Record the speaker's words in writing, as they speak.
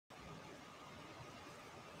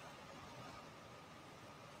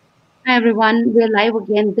Hi everyone, we're live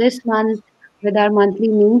again this month with our monthly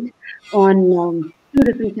meet on two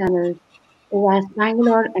different channels, OAS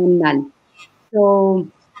Bangalore and Null.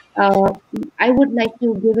 So uh, I would like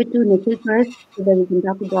to give it to Nikhil first so that we can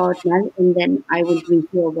talk about Null and then I will brief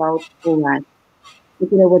you about OAS.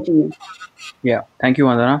 Nikhil, over to you. Yeah, thank you,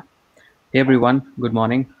 Vandana. Hey everyone, good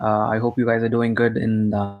morning. I hope you guys are doing good in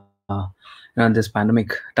this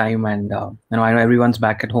pandemic time, and I know everyone's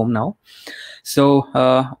back at home now. So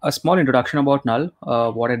a small introduction about Null,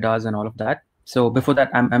 what it does, and all of that. So before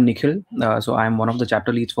that, I'm Nikhil. So I'm one of the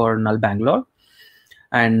chapter leads for Null Bangalore.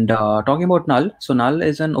 And talking about Null, so Null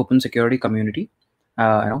is an open security community.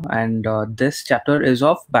 And this chapter is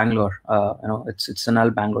of Bangalore. It's a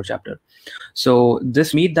Null Bangalore chapter. So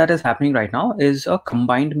this meet that is happening right now is a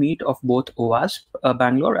combined meet of both OWASP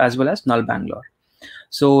Bangalore as well as Null Bangalore.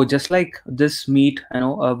 So just like this meet,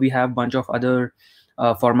 we have bunch of other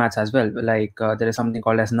formats as well. Like there is something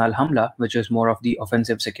called as Null Hamla, which is more of the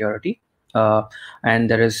offensive security. Uh, and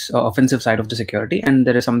there is offensive side of the security, and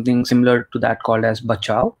there is something similar to that called as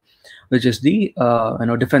Bachao, which is the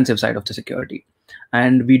defensive side of the security.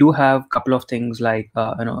 And we do have a couple of things like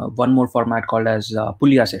one more format called as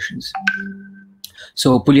Pulia sessions.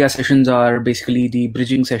 So Pulia sessions are basically the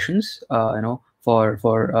bridging sessions, for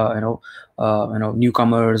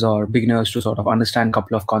newcomers or beginners to sort of understand a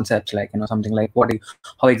couple of concepts, like something like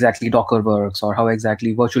how exactly Docker works, or how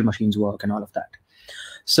exactly virtual machines work, and all of that.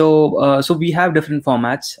 So we have different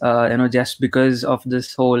formats. Just because of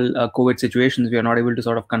this whole COVID situations, we are not able to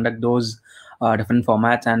sort of conduct those different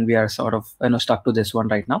formats, and we are sort of stuck to this one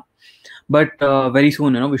right now. But very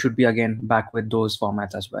soon, we should be again back with those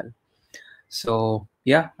formats as well. So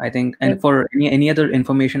yeah, I think, and Right. for any other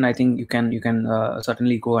information, I think you can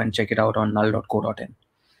certainly go and check it out on null.co.in.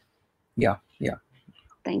 Yeah, yeah,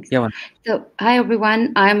 Thanks. yeah. So, hi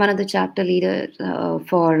everyone. I'm one of the chapter leaders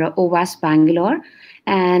for OWASP Bangalore,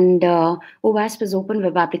 and OWASP is Open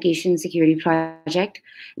Web Application Security Project.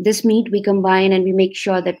 This meet we combine and we make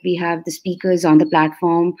sure that we have the speakers on the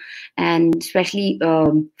platform, and especially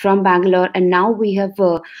from Bangalore. And now we have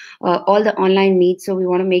all the online meets, so we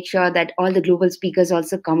want to make sure that all the global speakers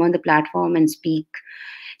also come on the platform and speak.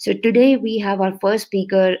 So today we have our first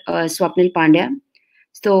speaker, Swapnil Pandya.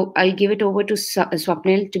 So I'll give it over to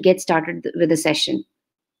Swapnil to get started with the session.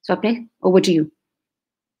 Swapnil, over to you.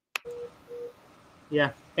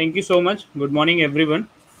 Yeah, thank you so much. Good morning, everyone.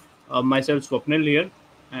 Myself Swapnil here,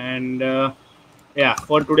 and yeah,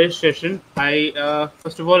 for today's session, I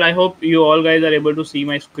first of all, I hope you all guys are able to see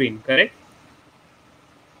my screen. Correct?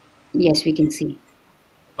 Yes, we can see.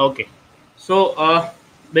 Okay. So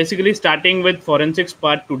basically, starting with forensics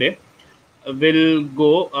part today, we'll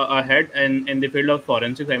go ahead and in the field of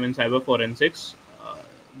forensics. I mean cyber forensics.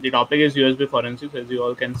 The topic is USB forensics, as you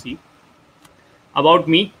all can see. About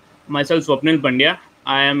me, myself, Swapnil Pandya.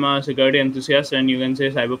 I am a security enthusiast and you can say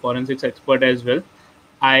cyber forensics expert as well.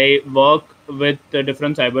 I work with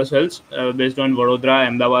different cyber cells based on Vadodara,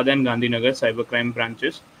 Ahmedabad, and Gandhinagar cybercrime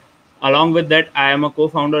branches. Along with that, I am a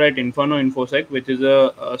co-founder at Inferno Infosec, which is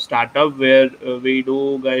a startup where we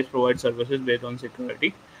do guys provide services based on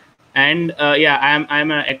security. And yeah,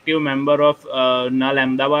 I'm an active member of Null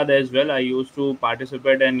Ahmedabad as well. I used to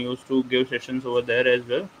participate and used to give sessions over there as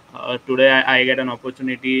well. Today I get an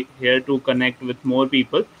opportunity here to connect with more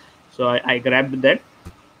people, so I grabbed that.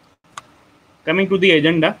 Coming to the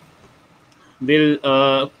agenda, we'll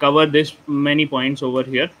cover this many points over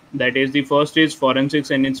here. That is, the first is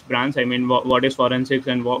forensics and its branch. I mean, what is forensics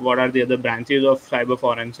and what are the other branches of cyber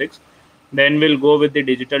forensics. Then we'll go with the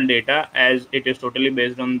digital data, as it is totally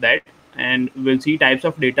based on that, and we'll see types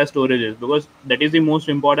of data storages, because that is the most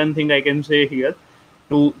important thing I can say here,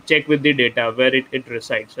 to check with the data where it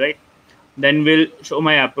resides, right? Then we'll show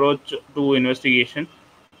my approach to investigation.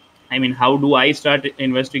 I mean, how do I start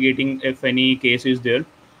investigating if any case is there?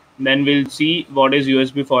 Then we'll see what is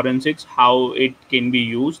USB forensics, how it can be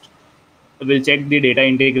used. We'll check the data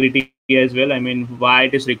integrity as well. I mean, why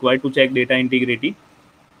it is required to check data integrity.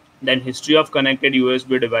 Then history of connected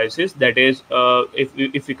USB devices. That is,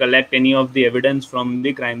 if we collect any of the evidence from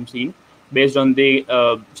the crime scene based on the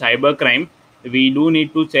cyber crime, we do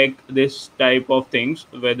need to check this type of things,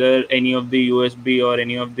 whether any of the USB or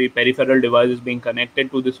any of the peripheral devices being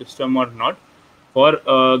connected to the system or not, for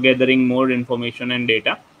gathering more information and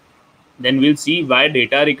data. Then we'll see why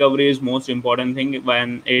data recovery is most important thing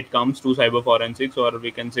when it comes to cyber forensics, or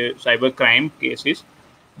we can say cyber crime cases,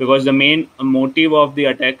 because the main motive of the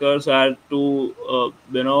attackers are to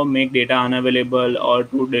make data unavailable or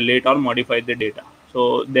to delete or modify the data.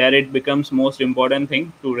 So there it becomes most important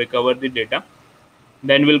thing to recover the data.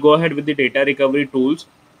 Then we'll go ahead with the data recovery tools.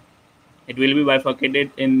 It will be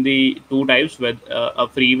bifurcated in the two types, with a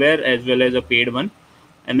freeware as well as a paid one.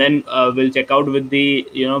 And then we'll check out with the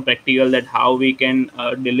practical that how we can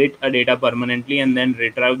delete a data permanently and then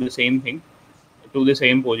retrieve the same thing to the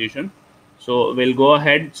same position. So we'll go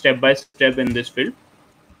ahead step by step in this field,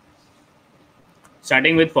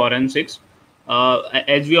 starting with forensics.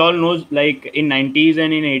 As we all know, like in 90s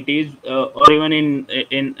and in 80s, or even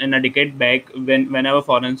in a decade back, whenever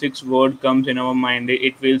forensics word comes in our mind,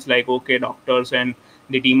 it feels like, okay, doctors and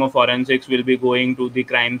the team of forensics will be going to the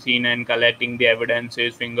crime scene and collecting the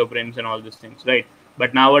evidences, fingerprints, and all these things, right?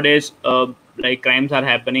 But nowadays, like crimes are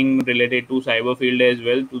happening related to cyber field as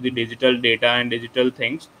well, to the digital data and digital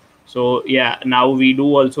things. So yeah, now we do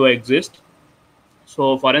also exist.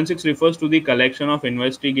 So forensics refers to the collection of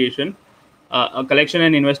investigation, a collection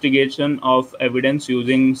and investigation of evidence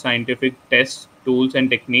using scientific tests, tools, and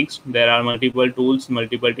techniques. There are multiple tools,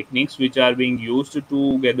 multiple techniques which are being used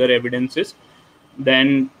to gather evidences.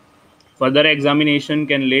 Then further examination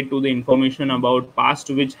can lead to the information about past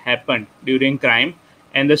which happened during crime,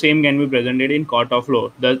 and the same can be presented in court of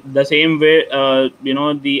law. The same way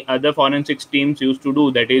the other forensics teams used to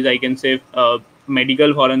do. That is, I can say,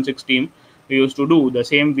 medical forensics team we used to do. The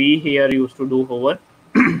same we here used to do over.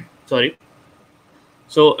 Sorry.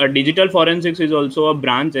 So, digital forensics is also a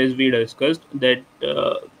branch, as we discussed, that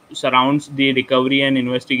surrounds the recovery and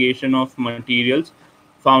investigation of materials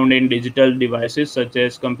found in digital devices such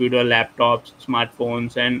as computer, laptops,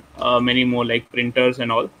 smartphones, and many more, like printers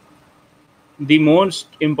and all. The most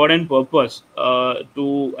important purpose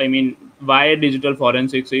why digital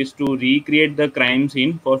forensics is to recreate the crime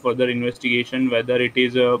scene for further investigation, whether it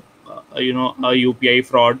is a UPI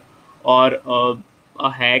fraud, or a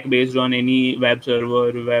hack based on any web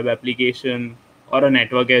server, web application, or a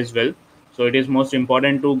network as well. So it is most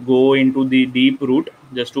important to go into the deep root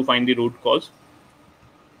just to find the root cause.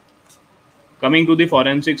 Coming to the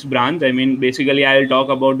forensics branch, basically I'll talk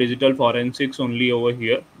about digital forensics only over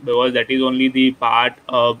here, because that is only the part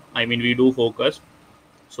we do focus.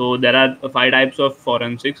 So there are five types of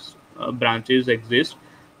forensics branches exist.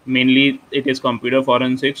 Mainly it is computer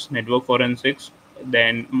forensics, network forensics,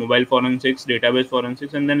 then mobile forensics, database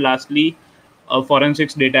forensics, and then lastly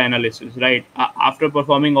forensics data analysis, right? After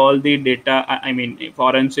performing all the data,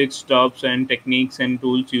 forensics stuffs and techniques and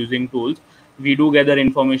tools, using tools, we do gather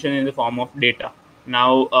information in the form of data.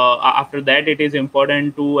 Now, after that, it is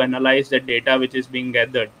important to analyze the data which is being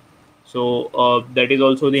gathered. So that is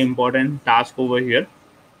also the important task over here.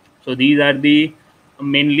 So these are the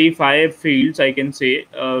mainly five fields, I can say,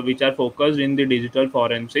 which are focused in the digital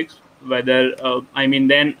forensics. Whether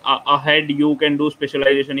then ahead you can do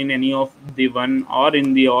specialization in any of the one or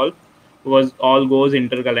in the all, because all goes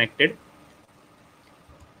interconnected.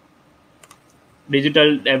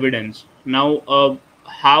 Digital evidence. Now,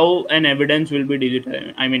 how an evidence will be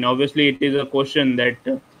digital? Obviously, it is a question that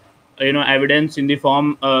evidence in the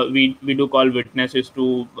form, we do call witnesses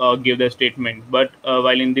to give the statement, but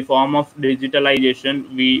while in the form of digitalization,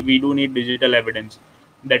 we do need digital evidence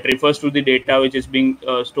that refers to the data which is being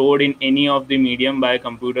stored in any of the medium by a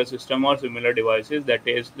computer system or similar devices, that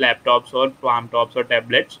is laptops or palm tops or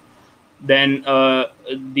tablets. Then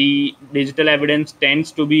the digital evidence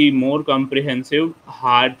tends to be more comprehensive,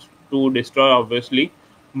 hard to destroy, obviously,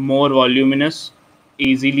 more voluminous,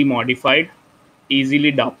 easily modified,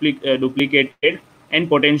 easily duplicated, and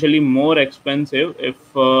potentially more expensive, if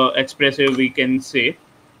expressive, we can say.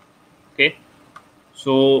 Okay.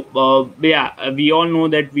 So yeah, we all know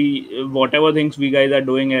that we whatever things we guys are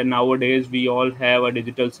doing nowadays, we all have a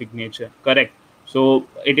digital signature, correct? So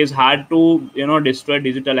it is hard to destroy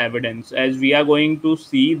digital evidence, as we are going to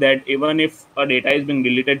see that even if a data is being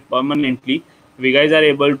deleted permanently, we guys are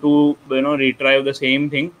able to retrieve the same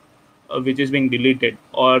thing which is being deleted,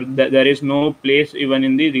 or there is no place even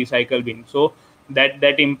in the recycle bin. So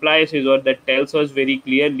that implies is, or that tells us very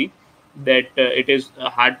clearly that it is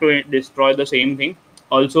hard to destroy the same thing.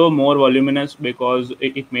 Also more voluminous, because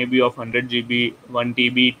it may be of 100 GB, 1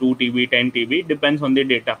 TB, 2 TB, 10 TB, depends on the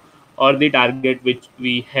data or the target which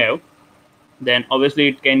we have. Then obviously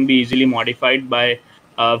it can be easily modified by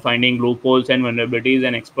finding loopholes and vulnerabilities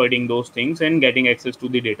and exploiting those things and getting access to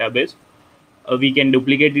the database. We can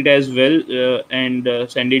duplicate it as well, and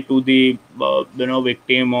send it to the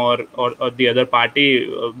victim, or the other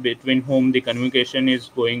party between whom the communication is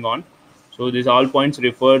going on. So these all points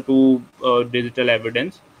refer to digital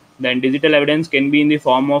evidence. Then digital evidence can be in the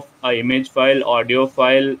form of a image file, audio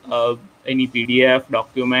file, any PDF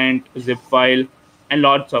document, zip file, and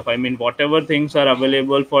lots of, whatever things are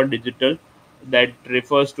available for digital, that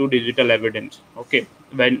refers to digital evidence. Okay.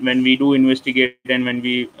 When we do investigate and when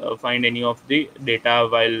we find any of the data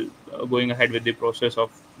while going ahead with the process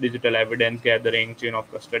of digital evidence gathering, chain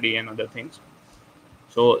of custody, and other things.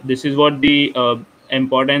 So this is what the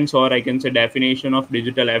importance, or I can say definition of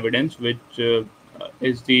digital evidence, which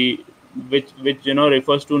is the which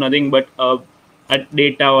refers to nothing but a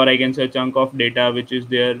data, or I can say a chunk of data which is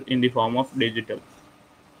there in the form of digital.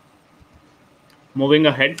 Moving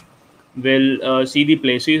ahead, we'll see the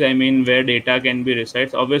places, I mean, where data can be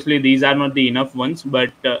resides. Obviously these are not the enough ones,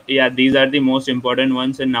 but yeah, these are the most important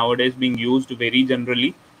ones and nowadays being used very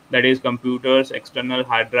generally. That is computers, external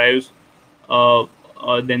hard drives, uh,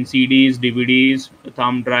 then CDs, DVDs,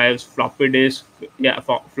 thumb drives, floppy disk. Yeah,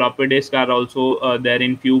 floppy disk are also there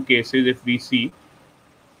in few cases if we see.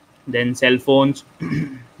 Then cell phones,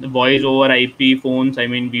 the voice over IP phones, I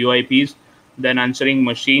mean VoIPs, then answering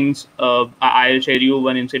machines. I'll share you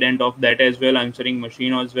one incident of that as well, answering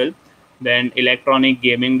machine as well. Then electronic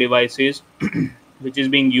gaming devices, which is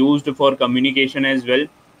being used for communication as well.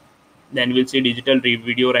 Then we'll see digital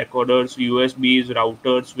video recorders, USBs,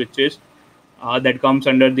 routers, switches. That comes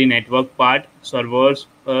under the network part, servers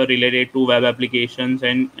related to web applications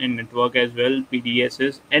and network as well,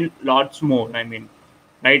 PDSs, and lots more. I mean,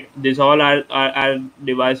 right? These all are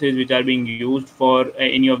devices which are being used for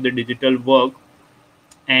any of the digital work,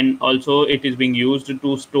 and also it is being used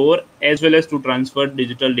to store as well as to transfer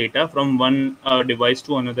digital data from one device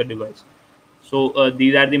to another device. So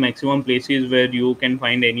these are the maximum places where you can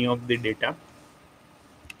find any of the data.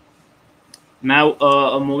 Now,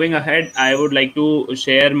 moving ahead, I would like to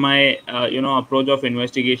share my approach of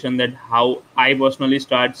investigation, that how I personally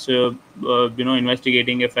starts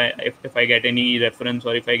investigating if I get any reference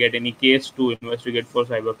or if I get any case to investigate for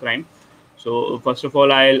cybercrime. So first of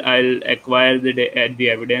all, I'll acquire the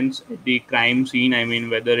evidence at the crime scene. I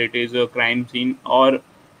mean, whether it is a crime scene or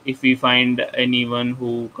if we find anyone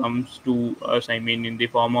who comes to us, I mean, in the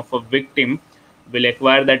form of a victim, we'll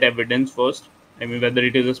acquire that evidence first. I mean, whether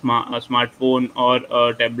it is a smartphone or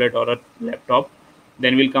a tablet or a laptop,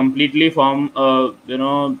 then we'll completely form the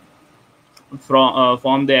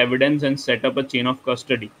evidence and set up a chain of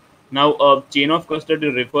custody. Now, chain of custody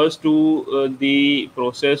refers to the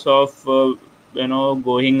process of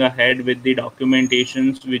going ahead with the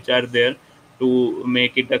documentations which are there to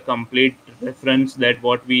make it a complete reference that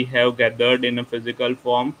what we have gathered in a physical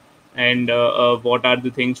form, and what are the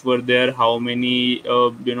things were there, how many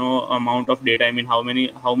amount of data, I mean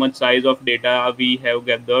how much size of data we have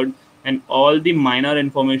gathered, and all the minor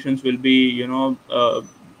informations will be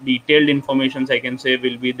detailed informations, I can say,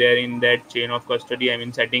 will be there in that chain of custody, I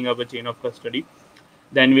mean setting up a chain of custody.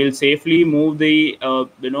 Then we'll safely move the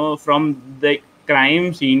from the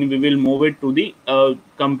crime scene, we will move it to the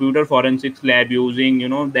computer forensics lab using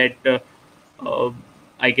that uh,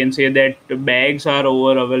 I can say that bags are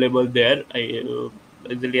over available there.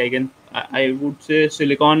 Easily I would say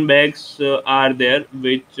silicon bags are there,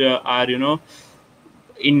 which are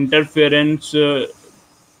interference,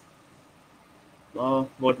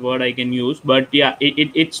 what word I can use, but yeah,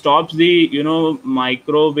 it stops the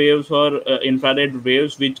microwaves or infrared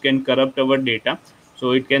waves which can corrupt our data.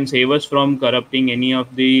 So it can save us from corrupting any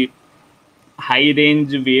of the high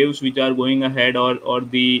range waves which are going ahead, or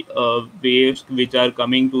the waves which are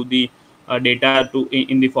coming to the data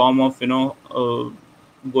in the form of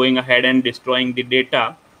going ahead and destroying the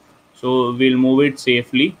data. So we'll move it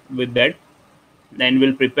safely with that. Then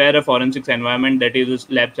we'll prepare a forensics environment, that is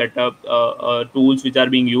a lab setup, tools which are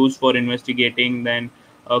being used for investigating, then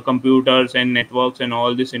computers and networks and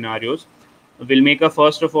all the scenarios. We'll make a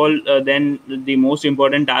first of all, then the most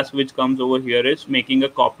important task which comes over here is making a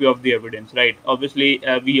copy of the evidence, right? Obviously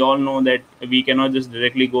we all know that we cannot just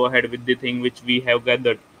directly go ahead with the thing which we have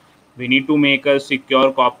gathered. We need to make a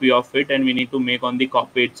secure copy of it, and we need to make on the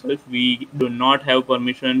copy itself. We do not have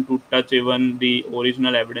permission to touch even the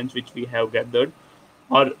original evidence which we have gathered,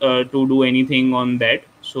 or to do anything on that.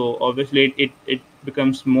 So obviously it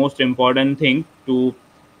becomes most important thing to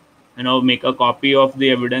make a copy of the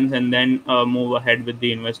evidence and then move ahead with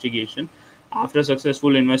the investigation. After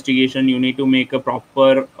successful investigation, you need to make a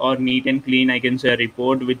proper or neat and clean, I can say, a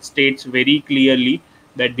report which states very clearly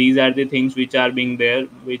that these are the things which are being there,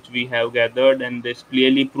 which we have gathered, and this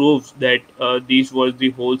clearly proves that this was the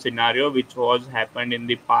whole scenario which was happened in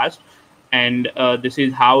the past, and this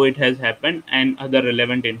is how it has happened, and other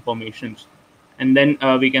relevant informations. And then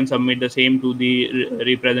we can submit the same to the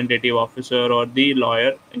representative officer or the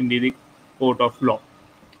lawyer in the court of law.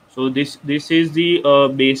 So this is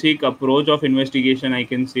the basic approach of investigation, I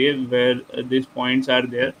can say, where these points are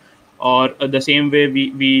there. Or the same way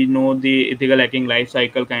we know the ethical hacking life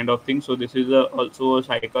cycle kind of thing. So this is also a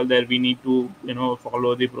cycle that we need to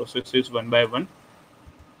follow the processes one by one.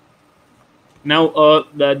 Now,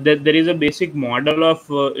 there is a basic model of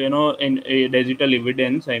in digital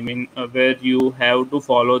evidence. I mean, where you have to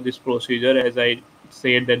follow this procedure. As I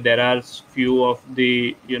said, that there are few of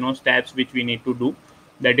the steps which we need to do.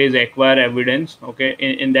 That is acquire evidence. Okay,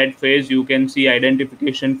 in that phase, you can see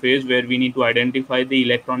identification phase where we need to identify the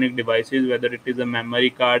electronic devices, whether it is a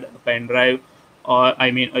memory card, a pen drive, or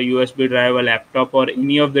I mean a USB drive, a laptop, or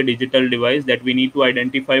any of the digital device that we need to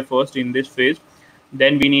identify first in this phase.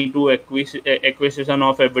 Then we need to acquisition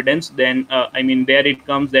of evidence. Then I mean there it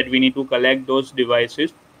comes that we need to collect those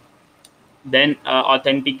devices. Then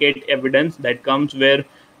authenticate evidence, that comes where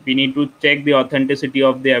we need to check the authenticity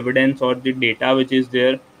of the evidence or the data which is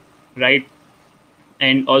there, right?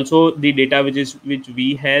 And also the data which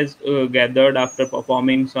we has gathered after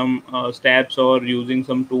performing some steps or using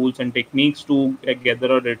some tools and techniques to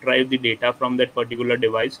gather or retrieve the data from that particular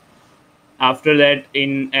device. After that,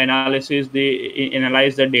 in analysis, they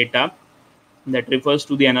analyze the data. That refers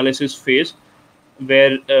to the analysis phase,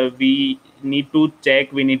 where we need to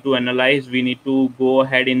check, we need to analyze, we need to go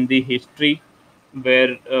ahead in the history,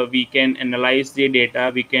 where we can analyze the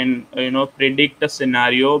data, we can predict a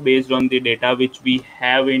scenario based on the data which we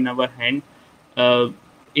have in our hand. uh,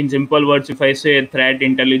 in simple words, if I say threat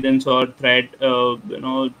intelligence or threat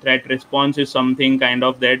response is something kind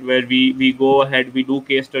of that, where we go ahead, we do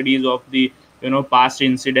case studies of the past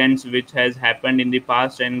incidents which has happened in the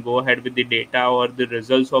past, and go ahead with the data or the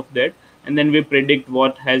results of that, and then we predict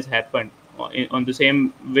what has happened. On the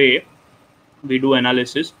same way, we do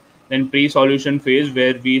analysis. Then pre-solution phase,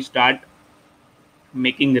 where we start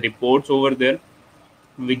making reports over there,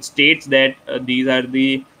 which states that uh, these are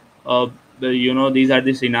the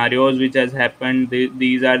scenarios which has happened.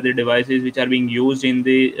 These are the devices which are being used in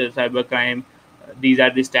the cyber crime. These are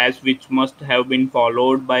the steps which must have been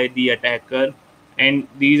followed by the attacker, and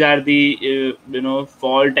these are the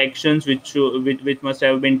fault actions which must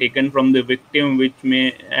have been taken from the victim, which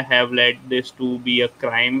may have led this to be a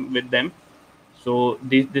crime with them. So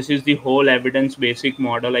this is the whole evidence basic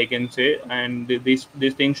model, I can say. And this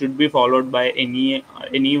thing should be followed by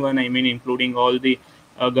anyone, I mean including all the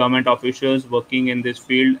government officials working in this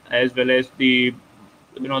field, as well as the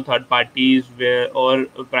third parties where or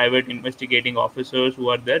private investigating officers who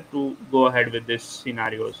are there to go ahead with these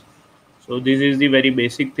scenarios. So this is the very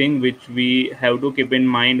basic thing which we have to keep in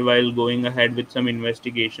mind while going ahead with some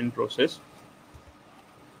investigation process.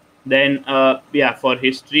 Then yeah, for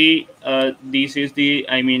history, this is the,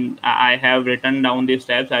 I mean, I have written down the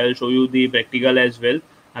steps. I will show you the practical as well.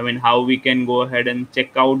 I mean how we can go ahead and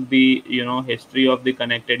check out the history of the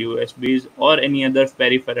connected USBs or any other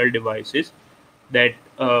peripheral devices. That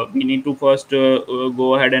we need to first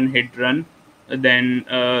go ahead and hit run. Then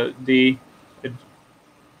the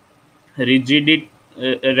rigidit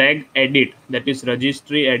reg edit, that is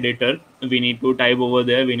registry editor, we need to type over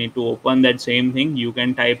there. We need to open that same thing. You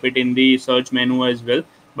can type it in the search menu as well,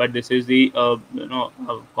 but this is the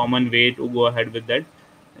common way to go ahead with that.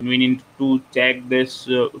 And we need to check this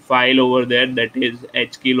file over there, that is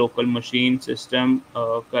hkey local machine system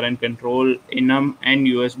current control enum and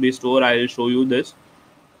USB store. I will show you this.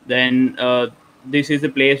 Then this is the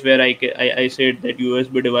place where I said that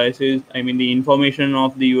USB devices, I mean the information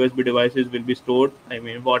of the USB devices will be stored. I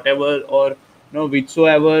mean whatever, or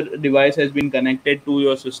whichsoever device has been connected to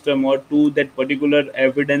your system or to that particular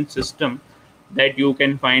evidence system, that you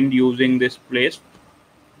can find using this place.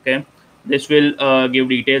 Okay, this will give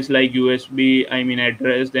details like USB, I mean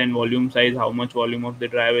address, then volume size, how much volume of the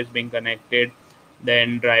drive is being connected,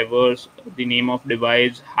 then drivers, the name of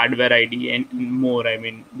device, hardware ID, and more. I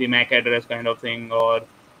mean the MAC address kind of thing, or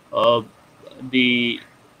uh, the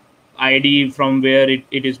ID from where it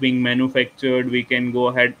is being manufactured. We can go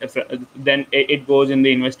ahead. Then it goes in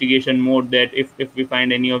the investigation mode, that if we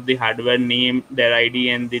find any of the hardware name, their ID,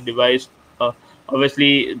 and the device.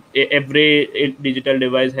 Obviously, every digital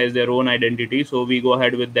device has their own identity. So we go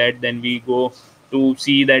ahead with that. Then we go to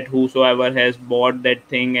see that whosoever has bought that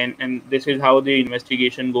thing, and this is how the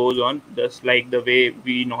investigation goes on, just like the way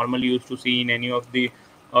we normally used to see in any of the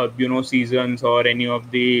seasons or any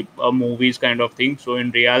of the movies kind of thing. So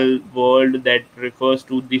in real world, that refers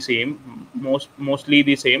to the same, mostly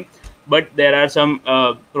the same. But there are some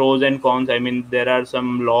pros and cons. I mean there are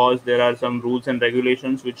some laws, there are some rules and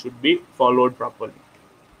regulations which should be followed properly.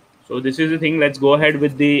 So this is the thing. Let's go ahead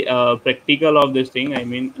with the practical of this thing. I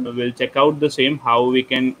mean we'll check out the same, how we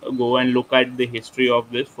can go and look at the history of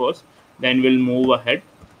this first, then we'll move ahead.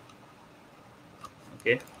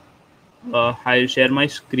 Okay, I'll share my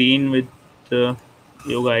screen with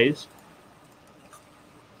you guys.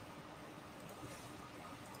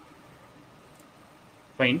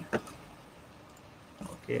 Fine.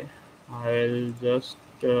 Okay. I'll just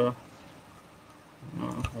head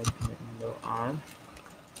window R.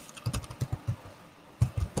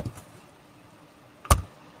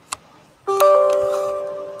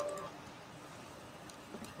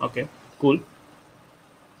 Okay, cool.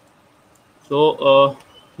 So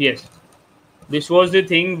yes, this was the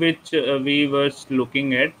thing which we were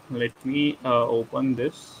looking at. Let me open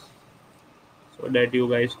this so that you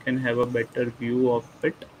guys can have a better view of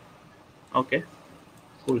it. Okay,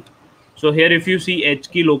 cool. So here, if you see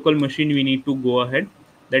HK local machine, we need to go ahead.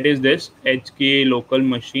 That is this HK local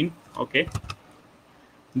machine. Okay.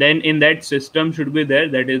 Then in that system should be there.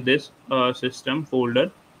 That is this system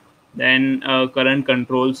folder. Then current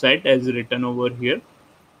control set as written over here.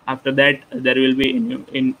 After that, there will be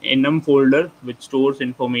in enum folder which stores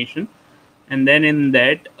information, and then in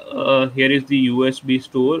that here is the USB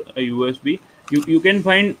store, a USB. You can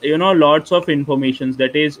find lots of informations.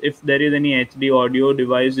 That is, if there is any HD audio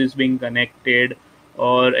device is being connected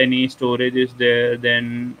or any storage is there,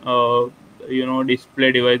 then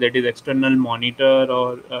display device, that is external monitor,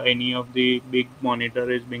 or any of the big monitor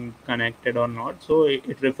is being connected or not. So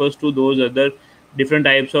it refers to those other different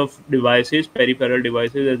types of devices, peripheral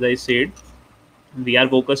devices, as I said. We are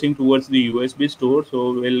focusing towards the USB store,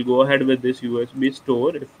 so we'll go ahead with this USB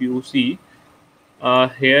store. If you see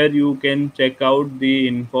here, you can check out the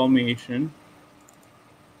information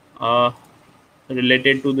uh,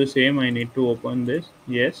 related to the same. I need to open this.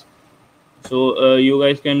 Yes. So you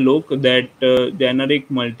guys can look that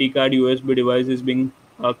generic multi-card USB device is being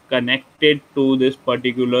connected to this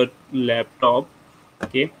particular laptop.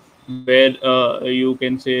 Okay, where you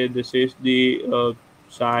can say this is the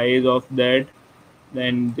size of that.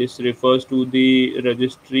 Then this refers to the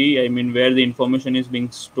registry. I mean, where the information is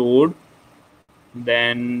being stored.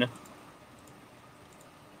 Then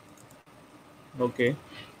okay,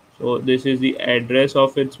 so this is the address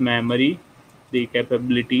of its memory, the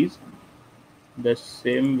capabilities. The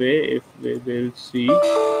same way, if we will see,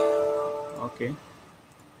 okay,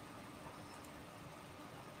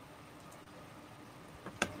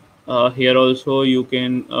 here also you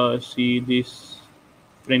can see this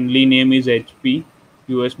friendly name is HP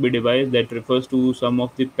USB device. That refers to some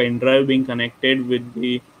of the pen drive being connected with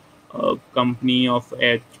the company of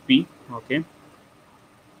HP. Okay,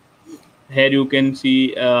 here you can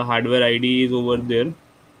see hardware ID is over there.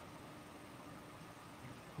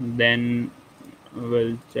 Then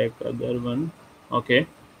we'll check other one. Okay,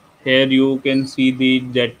 here you can see the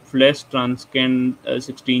JetFlash Transcend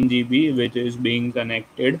 16 GB, which is being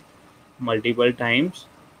connected multiple times.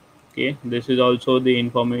 Okay, this is also the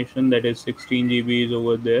information, that is 16 GB is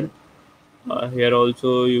over there. Here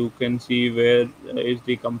also you can see where is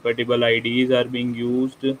the compatible IDs are being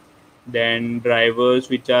used. Then drivers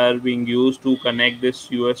which are being used to connect this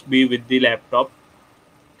USB with the laptop.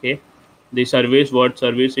 Okay, the service, what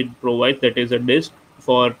service it provides, that is a disk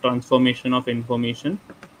for transformation of information.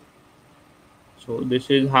 So this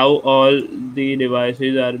is how all the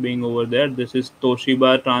devices are being over there. This is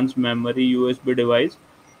Toshiba Trans Memory USB device.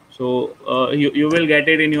 So you will get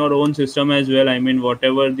it in your own system as well. I mean,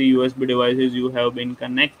 whatever the USB devices you have been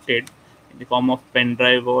connected in the form of pen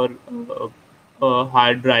drive or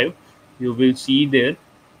hard drive, you will see there.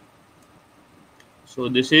 So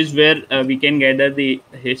this is where we can gather the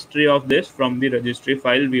history of this from the registry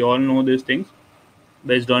file. We all know these things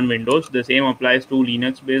based on Windows. The same applies to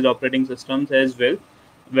Linux based operating systems as well,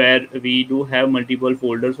 where we do have multiple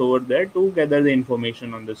folders over there to gather the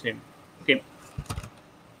information on the same. Okay.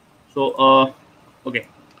 So okay,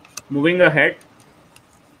 moving ahead,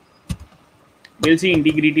 we'll see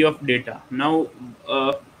integrity of data. Now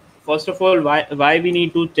first of all, why we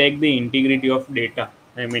need to check the integrity of data?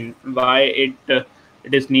 I mean, why it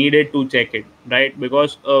is needed to check it, right?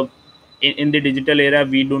 Because in the digital era,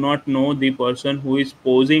 we do not know the person who is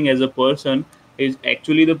posing as a person is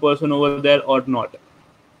actually the person over there or not.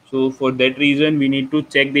 So for that reason, we need to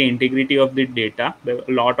check the integrity of the data. There are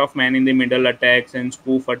a lot of man in the middle attacks and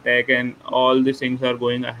spoof attack and all these things are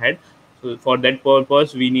going ahead. So for that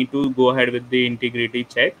purpose, we need to go ahead with the integrity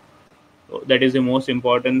check. So that is the most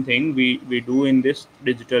important thing we do in this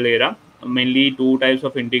digital era. Mainly two types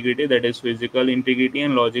of integrity, that is physical integrity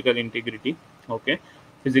and logical integrity. Okay,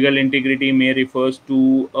 physical integrity may refers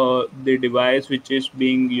to the device which is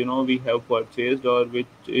being we have purchased or which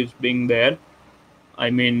is being there. I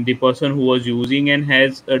mean, the person who was using and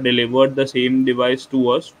has delivered the same device to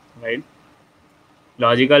us, right?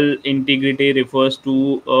 Logical integrity refers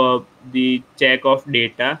to the check of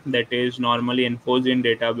data that is normally enforced in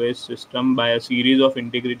database system by a series of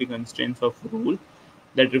integrity constraints of rule.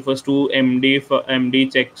 that refers to MD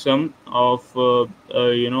checksum of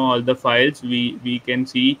all the files. We can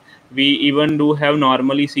see, we even do have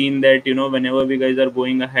normally seen that whenever we guys are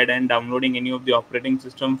going ahead and downloading any of the operating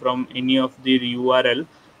system from any of the URL,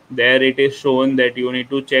 there it is shown that you need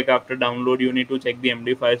to check after download, you need to check the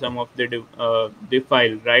MD5 sum of the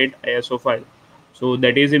file, right, ISO file. So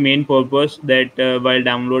that is the main purpose, that while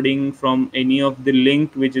downloading from any of the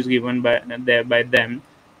link which is given by them,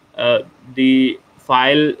 uh, the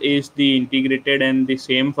file is the integrated and the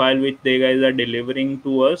same file which they guys are delivering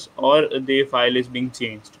to us, or the file is being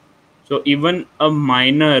changed. So even a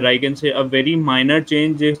minor, I can say a very minor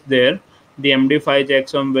change is there, the MD5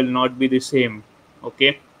 checksum will not be the same.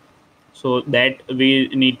 Okay, so that we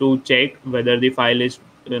need to check whether the file is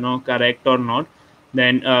correct or not.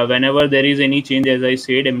 Then whenever there is any change, as I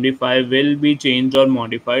said, MD5 will be changed or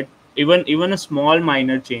modified. Even a small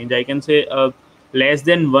minor change, I can say less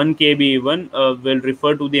than 1 KB even, will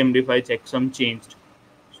refer to the MD5 checksum changed.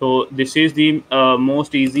 So this is the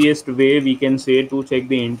most easiest way we can say to check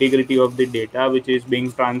the integrity of the data which is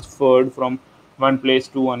being transferred from one place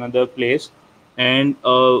to another place, and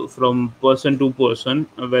from person to person,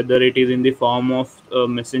 whether it is in the form of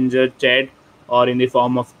messenger chat, or in the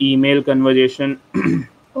form of email conversation,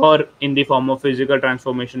 or in the form of physical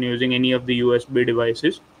transformation using any of the USB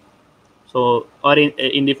devices. So, or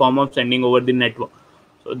in the form of sending over the network.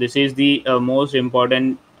 So this is the most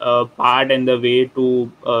important part, and the way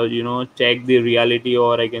to check the reality,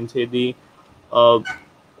 or I can say the uh,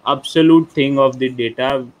 absolute thing of the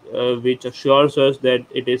data, which assures us that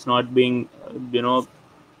it is not being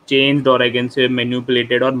changed, or I can say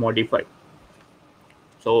manipulated or modified.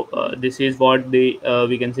 So this is what the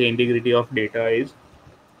we can say integrity of data is.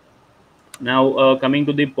 Now coming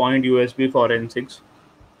to the point, USB forensics.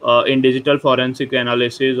 In digital forensic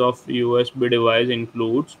analysis of USB device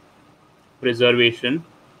includes preservation,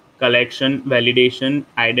 collection, validation,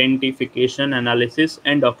 identification, analysis,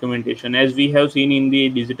 and documentation. As we have seen in the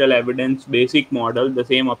digital evidence basic model, the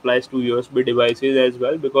same applies to USB devices as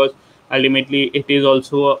well, because ultimately it is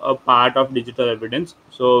also a part of digital evidence.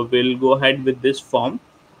 So we'll go ahead with this form.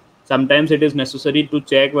 Sometimes it is necessary to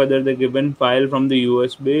check whether the given file from the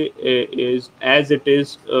USB is as it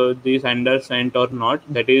is the sender sent or not.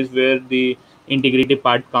 That is where the integrity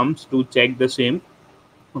part comes to check the same.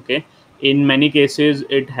 Okay, in many cases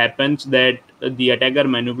it happens that the attacker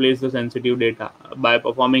manipulates the sensitive data by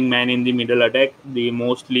performing man in the middle attack, the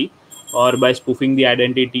mostly, or by spoofing the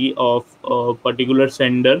identity of a particular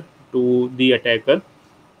sender to the attacker.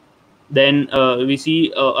 Then we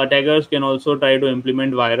see attackers can also try to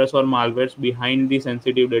implement virus or malwares behind the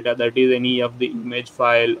sensitive data, that is any of the image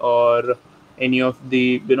file, or any of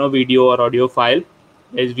the video or audio file,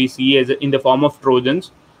 as we see as in the form of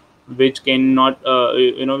trojans, which cannot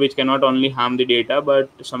which cannot only harm the data, but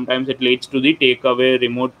sometimes it leads to the takeaway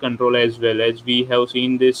remote control as well. As we have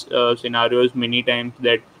seen this scenarios many times,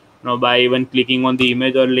 that by even clicking on the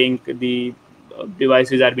image or link, the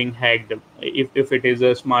devices are being hacked, if it is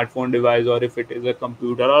a smartphone device, or if it is a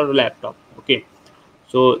computer or a laptop. Okay,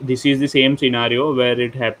 so this is the same scenario where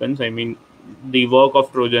it happens. I mean, the work of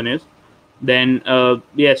trojan is. Then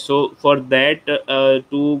yes, so for that,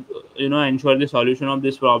 to ensure the solution of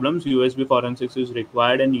these problems, USB forensics is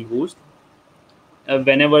required and used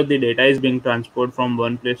whenever the data is being transferred from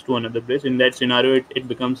one place to another place. In that scenario, it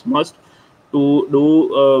becomes must to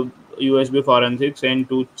do USB forensics, and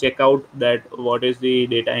to check out that what is the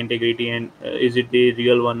data integrity, and is it the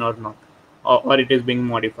real one or not, or it is being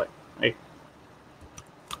modified, right?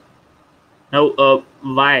 Now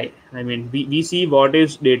why, I mean, we see what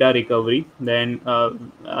is data recovery. Then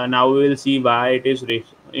now we will see why it is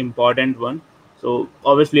important one. So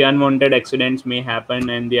obviously unwanted accidents may happen,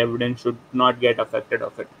 and the evidence should not get affected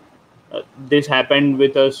of it. This happened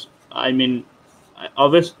with us. I mean,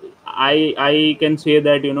 obviously I can say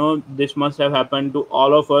that this must have happened to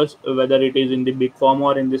all of us, whether it is in the big form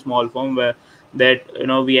or in the small form, where that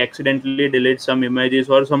we accidentally delete some images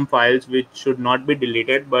or some files which should not be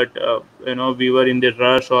deleted, but we were in the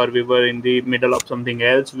rush, or we were in the middle of something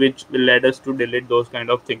else which led us to delete those kind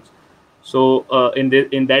of things. So in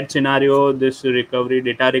that scenario, this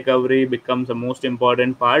data recovery becomes the most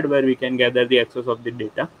important part, where we can gather the access of the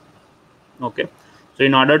data. Okay, so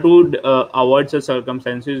in order to avoid such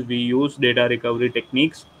circumstances, we use data recovery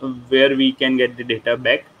techniques where we can get the data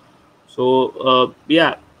back. So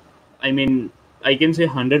yeah, I mean, I can say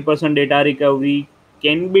 100% data recovery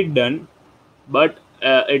can be done, but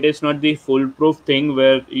it is not the foolproof thing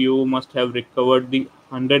where you must have recovered the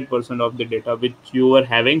 100% of the data which you were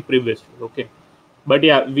having previously. Okay, But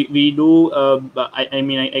yeah, we do I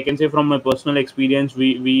mean I can say from my personal experience,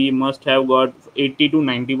 we must have got 80 to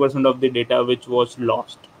 90% of the data which was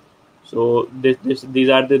lost. So these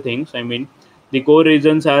are the things. I mean, the core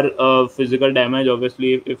reasons are physical damage.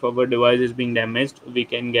 Obviously, if our device is being damaged, we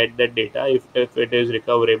can get that data if it is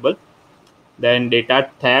recoverable. Then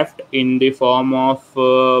data theft in the form of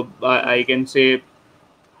I can say,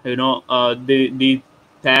 the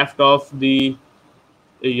theft of the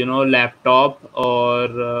laptop,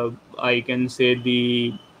 or I can say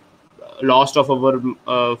the loss of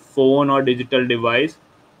our phone or digital device,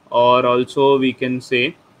 or also we can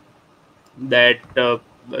say that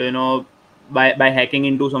you know by hacking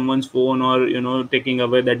into someone's phone, or taking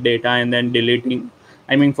away that data and then deleting.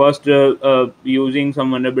 I mean, first using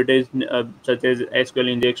some vulnerabilities such as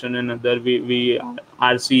SQL injection and other, we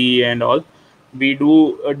RC and all, we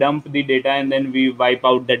do dump the data and then we wipe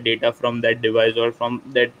out that data from that device or from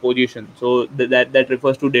that position. So that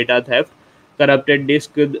refers to data theft. Corrupted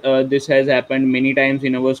disk, this has happened many times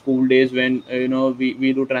in our school days when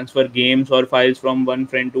we do transfer games or files from one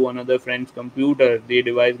friend to another friend's computer. The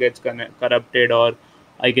device gets corrupted, or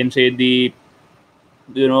I can say the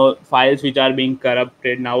files which are being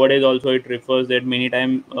corrupted nowadays. Also, it refers that many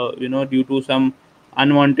time due to some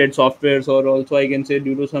unwanted softwares, or also I can say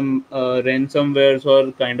due to some ransomwares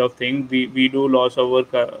or kind of thing, we do lose our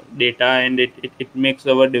data, and it makes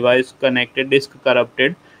our device connected disk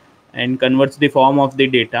corrupted and converts the form of the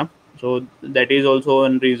data. So that is also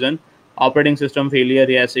one reason. Operating system failure,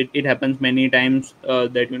 yes, it happens many times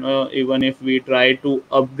that even if we try to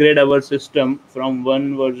upgrade our system from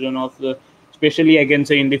one version of the, especially I can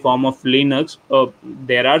say in the form of Linux,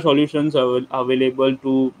 there are solutions available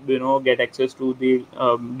to get access to the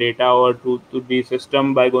data or to the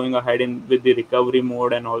system by going ahead in with the recovery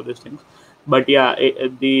mode and all these things. But yeah,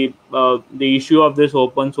 the issue of this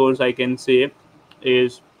open source, I can say,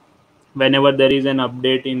 is whenever there is an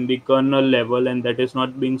update in the kernel level and that is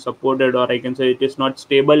not being supported, or I can say it is not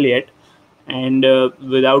stable yet, and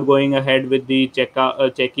without going ahead with the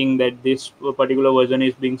checking that this particular version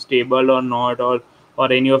is being stable or not, or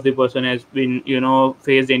any of the person has been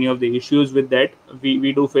faced any of the issues with that,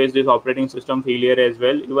 we do face this operating system failure as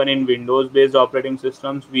well. Even in Windows based operating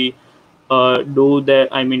systems, we do that.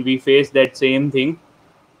 I mean, we face that same thing.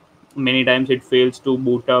 Many times it fails to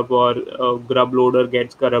boot up, or grub loader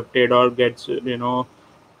gets corrupted or gets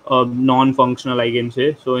non-functional, I can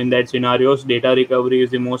say. So in that scenarios, data recovery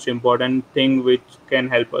is the most important thing which can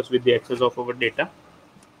help us with the access of our data.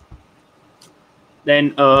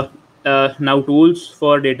 Then now tools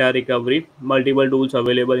for data recovery. Multiple tools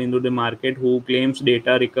available into the market who claims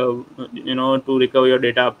data recover, to recover your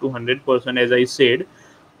data up to 100%, as I said.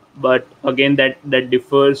 But again, that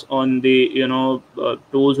differs on the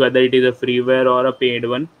tools, whether it is a freeware or a paid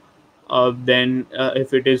one. Then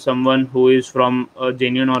if it is someone who is from a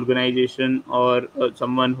genuine organization, or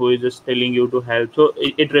someone who is just telling you to help, so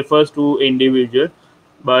it refers to individual.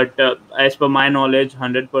 But as per my knowledge,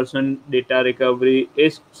 100% data recovery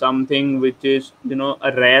is something which is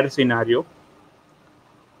a rare scenario.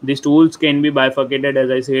 These tools can be bifurcated, as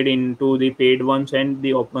I said, into the paid ones and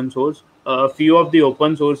the open source. A few of the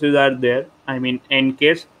open sources are there. I mean,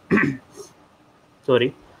 Ncase,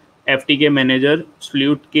 sorry, FTK Manager,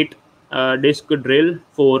 Sleuth Kit, Disk Drill,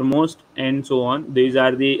 Foremost, and so on. These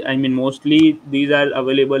are the, I mean, mostly these are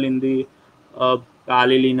available in the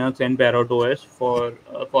Kali Linux and Parrot OS for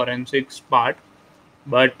forensics part.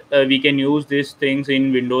 But we can use these things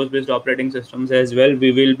in Windows based operating systems as well.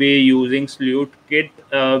 We will be using Sleuth Kit.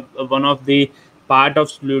 One of the part of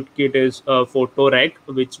Sleuth Kit is photo rack,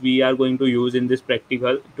 which we are going to use in this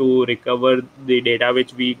practical to recover the data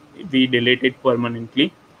which we deleted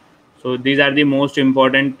permanently. So these are the most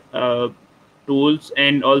important tools,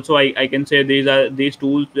 and also I can say these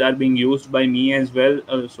tools are being used by me as well.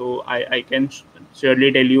 So I can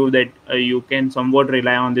surely tell you that you can somewhat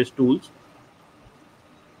rely on these tools.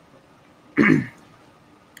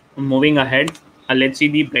 Moving ahead, let's see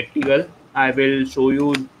the practical. I will show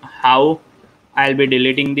you how I'll be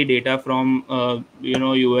deleting the data from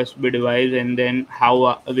USB device, and then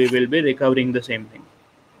how we will be recovering the same thing.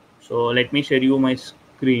 So let me share you my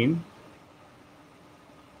screen.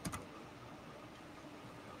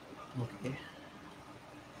 Okay.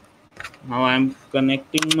 Now I'm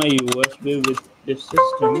connecting my USB with this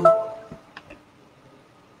system.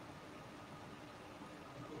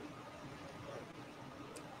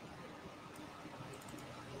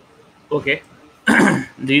 Okay.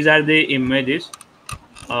 These are the images.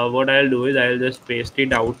 What I'll do is I'll just paste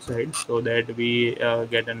it outside so that we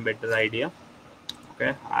get a better idea.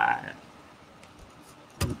 Okay.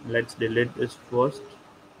 Let's delete this first.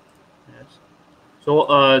 Yes.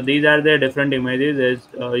 So these are the different images as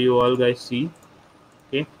you all guys see.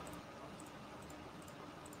 Okay,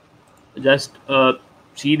 just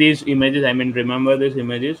see these images. I mean, remember these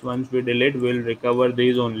images. Once we delete, we'll recover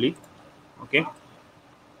these only. Okay,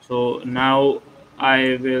 so now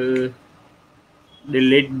I will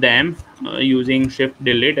delete them using shift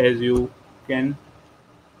delete. As you can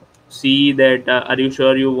see that, are you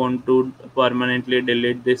sure you want to permanently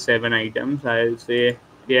delete these 7 items? I'll say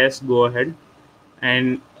yes, go ahead.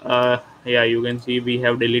 And yeah, you can see we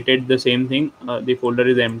have deleted the same thing. The folder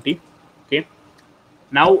is empty. Okay,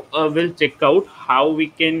 now we'll check out how we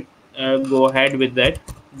can go ahead with that.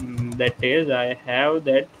 That is, I have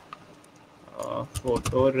that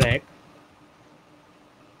photo rack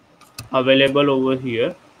available over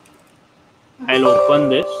here. I'll open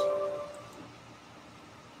this.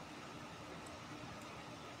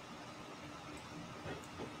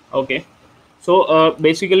 Okay, so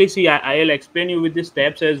basically, see, I'll explain you with the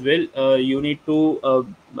steps as well. You need to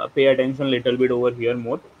pay attention a little bit over here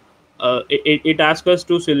more. It asks us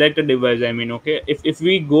to select a device. I mean, okay, if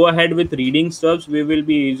we go ahead with reading stuffs, we will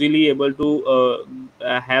be easily able to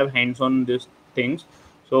have hands on these things.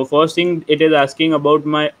 So first thing, it is asking about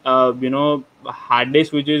my hard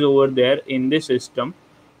disk, which is over there in the system,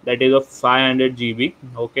 that is of 500 GB.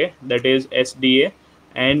 Okay, that is SDA.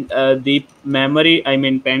 And the memory, I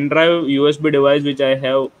mean pen drive USB device, which I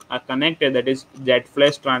have connected, that is jet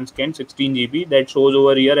flash transcend 16 GB, that shows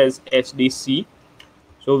over here as SDC.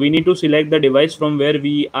 So we need to select the device from where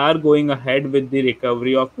we are going ahead with the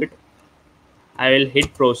recovery of it. I will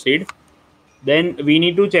hit proceed. Then we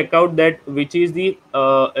need to check out that which is the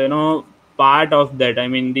part of that. I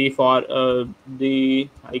mean the for the,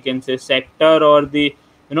 I can say, sector or the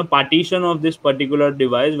partition of this particular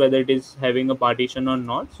device, whether it is having a partition or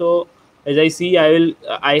not. So as I see,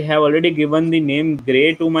 I have already given the name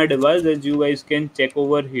gray to my device, as you guys can check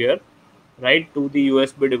over here, right, to the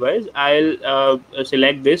USB device. I'll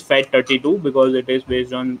select this FAT32 because it is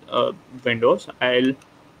based on Windows. I'll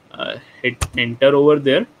hit enter over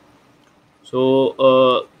there. So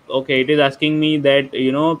okay, it is asking me that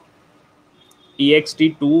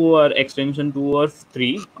ext2 or extension 2 or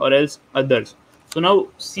 3 or else others. So now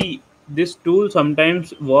see, this tool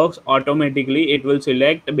sometimes works automatically. It will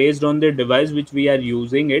select based on the device which we are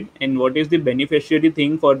using it and what is the beneficiary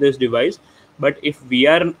thing for this device. But if we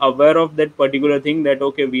are aware of that particular thing, that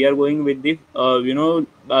okay, we are going with the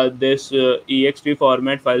this ext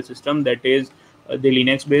format file system, that is the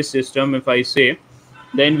Linux based system, if I say,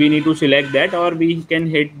 then we need to select that, or we can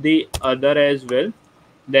hit the other as well.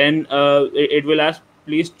 Then it will ask,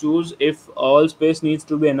 please choose if all space needs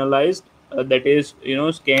to be analyzed, that is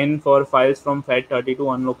scan for files from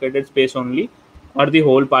FAT32 unlocated space only, or the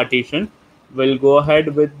whole partition. We'll go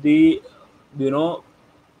ahead with the you know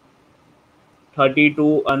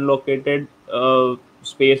 32 unlocated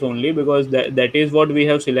space only, because that is what we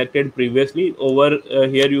have selected previously. Over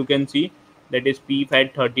here you can see that is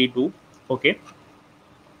pfat32. Okay,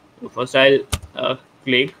 so first I'll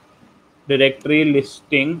click directory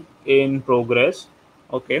listing in progress.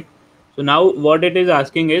 Okay, so now what it is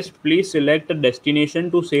asking is, please select a destination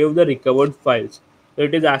to save the recovered files. So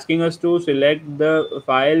it is asking us to select the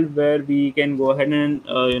file where we can go ahead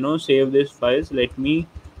and save these files. Let me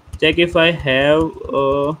check if I have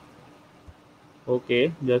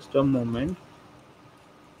okay, just a moment.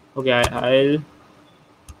 Okay, I'll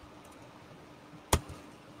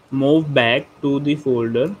move back to the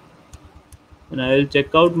folder and I'll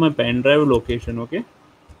check out my pen drive location. Okay,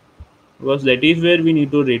 because that is where we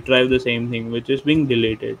need to retrieve the same thing which is being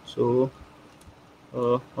deleted. So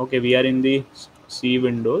okay, we are in the C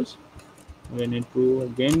windows. We need to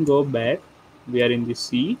again go back. We are in the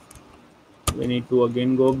C. We need to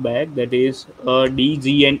again go back. That is D,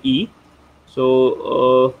 G, and E.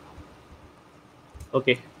 So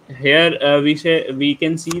okay, here we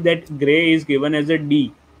can see that gray is given as a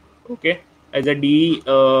D. Okay, as a D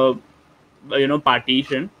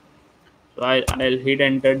partition. So I'll hit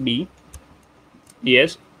enter D.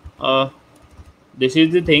 Yes. This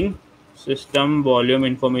is the thing, system volume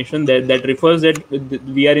information, that refers that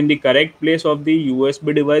we are in the correct place of the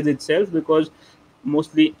USB device itself, because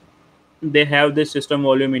mostly they have this system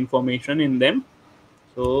volume information in them.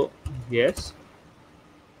 So yes,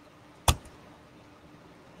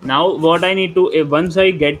 now what I need to, once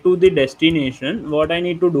I get to the destination, what I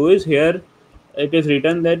need to do is, here it is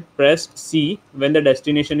written that press C when the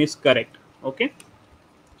destination is correct. Okay,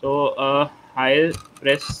 so I'll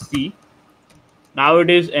press C. Now it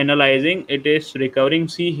is analyzing, it is recovering.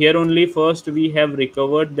 See here, only first we have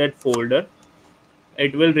recovered that folder.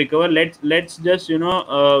 It will recover. Let's just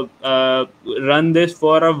run this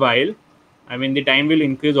for a while. I mean, the time will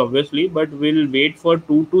increase obviously, but we'll wait for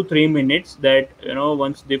 2 to 3 minutes that,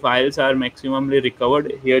 once the files are maximally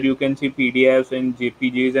recovered. Here you can see PDFs and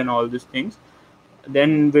JPGs and all these things.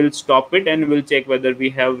 Then we'll stop it and we'll check whether we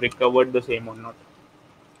have recovered the same or not.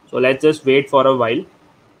 So let's just wait for a while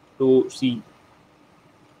to see.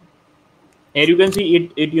 Here you can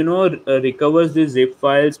see recovers the zip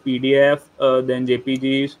files, PDF, then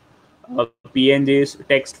JPGs, PNGs,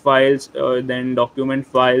 text files, then document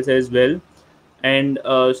files as well, and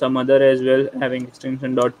some other as well having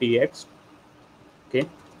extension .txt. Okay.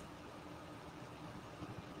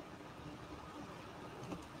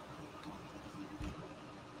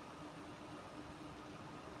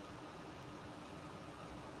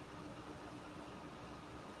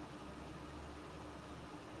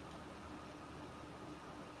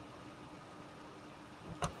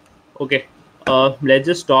 Okay. Let's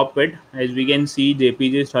just stop it. As we can see,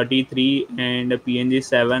 JPG 33 and PNG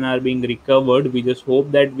 7 are being recovered. We just hope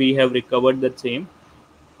that we have recovered the same,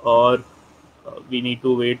 or we need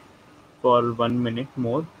to wait for 1 minute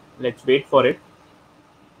more. Let's wait for it.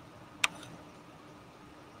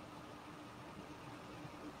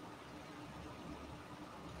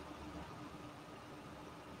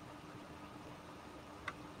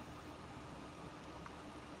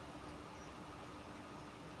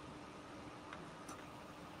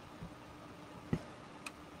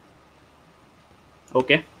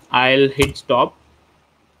 Okay, I'll hit stop.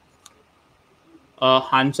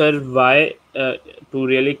 Answer why to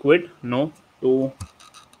really quit? No, to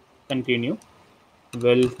continue.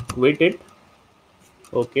 We'll quit it.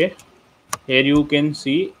 Okay, here you can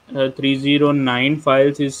see 309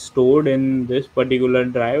 files is stored in this particular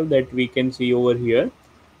drive that we can see over here.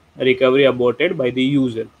 Recovery aborted by the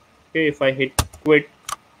user. Okay, if I hit quit,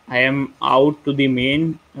 I am out to the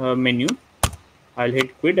main menu. I'll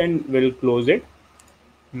hit quit and we'll close it.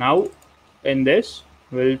 Now in this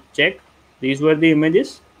we'll check, these were the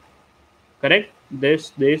images, correct?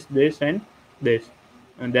 This and this,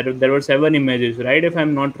 and there were 7 images, right? If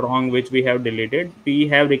I'm not wrong, which we have deleted. We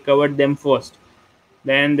have recovered them first.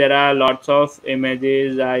 Then there are lots of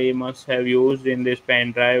images I must have used in this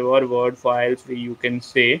pen drive or word files, you can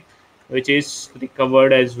say, which is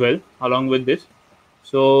recovered as well along with this.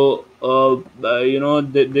 So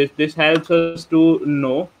this helps us to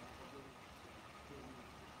know,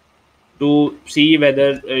 to see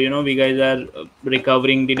whether we guys are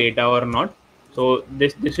recovering the data or not. So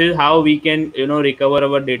this is how we can recover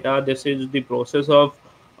our data. This is the process of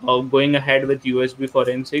going ahead with USB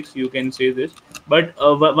forensics, you can say this. But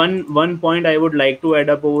one point I would like to add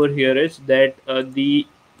up over here is that the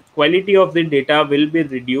quality of the data will be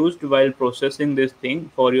reduced while processing this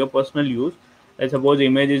thing for your personal use. Let's suppose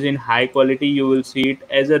image is in high quality, you will see it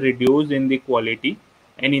as a reduce in the quality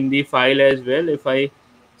and in the file as well. If I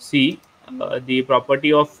see the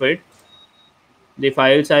property of it, the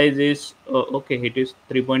file size is okay, it is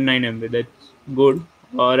 3.9 MB, that's good.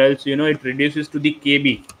 Or else it reduces to the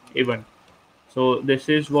KB even. So this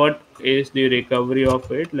is what is the recovery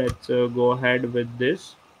of it. Let's go ahead with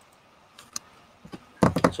this.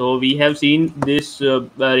 So we have seen this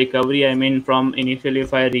recovery. I mean, from initially,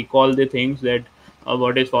 if I recall the things that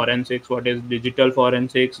what is forensics, what is digital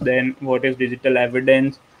forensics, then what is digital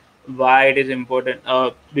evidence, why it is important,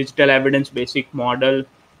 digital evidence basic model,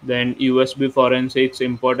 then USB forensics,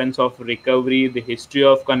 importance of recovery, the history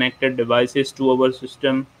of connected devices to our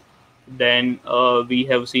system. Then we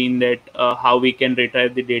have seen that how we can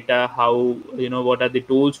retrieve the data, how what are the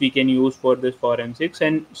tools we can use for this forensics,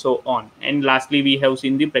 and so on. And lastly, we have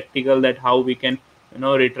seen the practical, that how we can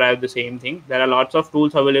retrieve the same thing. There are lots of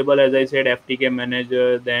tools available, as I said, FTK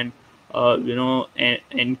manager, then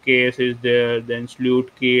NKS is there, then sleuth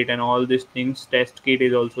kit and all these things. Test kit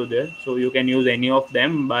is also there, so you can use any of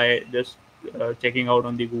them by just checking out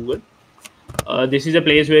on the Google. This is a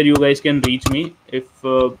place where you guys can reach me if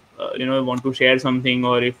want to share something,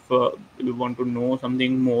 or if you want to know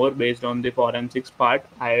something more based on the forensics part.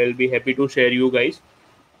 I will be happy to share you guys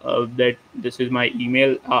that this is my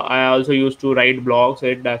email. I also used to write blogs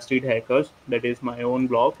at Dark Street Hackers. That is my own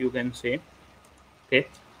blog, you can say. Okay.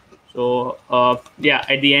 So yeah,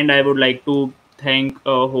 at the end I would like to thank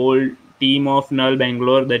a whole team of Null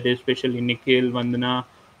Bangalore, that is especially Nikhil, Vandana,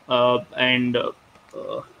 and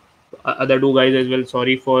other two guys as well.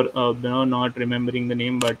 Sorry for not remembering the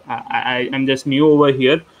name, but I'm just new over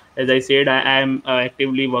here. As I said, I am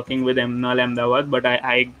actively working with MNAL Ahmedabad, but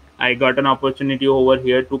I got an opportunity over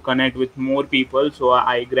here to connect with more people, so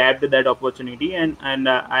I grabbed that opportunity, and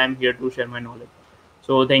I am here to share my knowledge.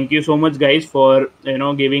 So thank you so much, guys, for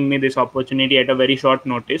giving me this opportunity at a very short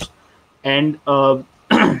notice. And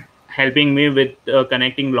helping me with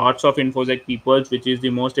connecting lots of infosec peoples, which is the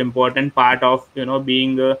most important part of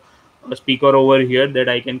being a speaker over here, that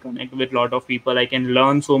I can connect with lot of people, I can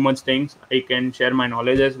learn so much things, I can share my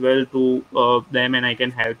knowledge as well to them, and I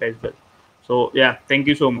can help as well. So yeah, thank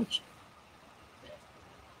you so much.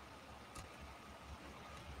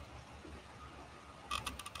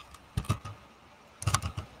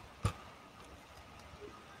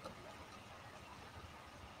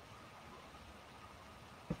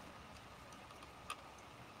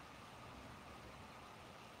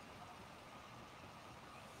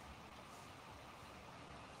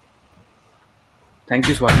 Thank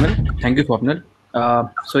you, Swapnil. Thank you, Swapnil.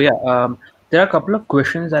 So yeah, there are a couple of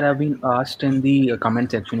questions that have been asked in the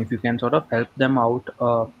comment section. If you can sort of help them out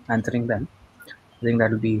answering them, I think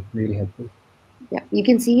that will be really helpful. Yeah, you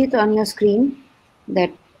can see it on your screen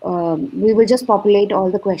that we will just populate all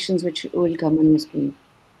the questions which will come on your screen.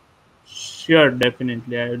 Sure,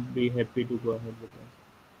 definitely, I would be happy to go ahead with that.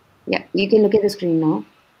 Yeah, you can look at the screen now.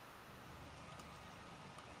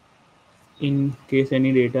 In case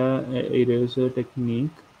any data eraser technique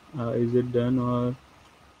is it done, or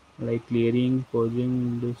like clearing,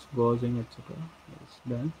 purging, disgorging, etc. It's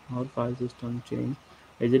done. How file system change?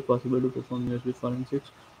 Is it possible to perform USB forensics?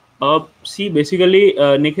 See, basically,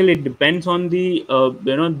 Nikhil, it depends on the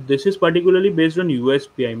this is particularly based on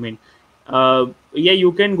USB. I mean, yeah,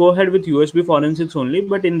 you can go ahead with USB forensics only,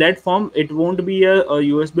 but in that form, it won't be a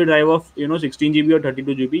USB drive of 16 GB or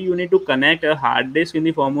 32 GB. You need to connect a hard disk in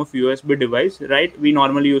the form of USB device, right? We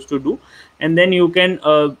normally used to do, and then you can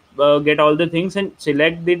get all the things and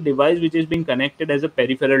select the device which is being connected as a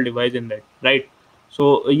peripheral device in that, right?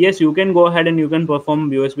 So yes, you can go ahead and you can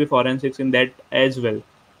perform USB forensics in that as well,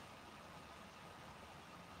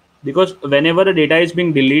 because whenever a data is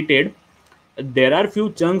being deleted, there are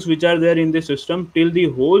few chunks which are there in the system till the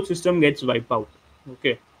whole system gets wiped out.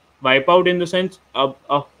 Okay, wipe out in the sense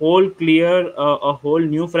a whole clear a whole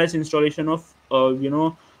new fresh installation of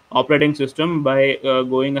operating system by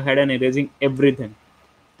going ahead and erasing everything.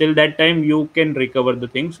 Till that time you can recover the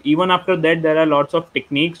things. Even after that, there are lots of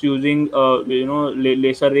techniques using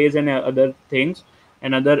laser rays and other things,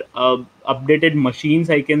 and other updated machines,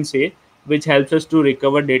 I can say, which helps us to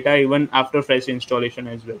recover data even after fresh installation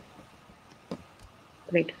as well.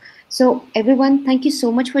 Great. So, everyone, thank you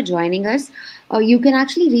so much for joining us. You can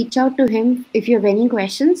actually reach out to him if you have any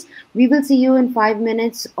questions. We will see you in 5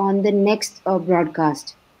 minutes on the next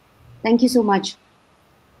broadcast. Thank you so much.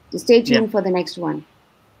 Stay Yeah, tuned for the next one.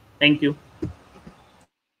 thank you.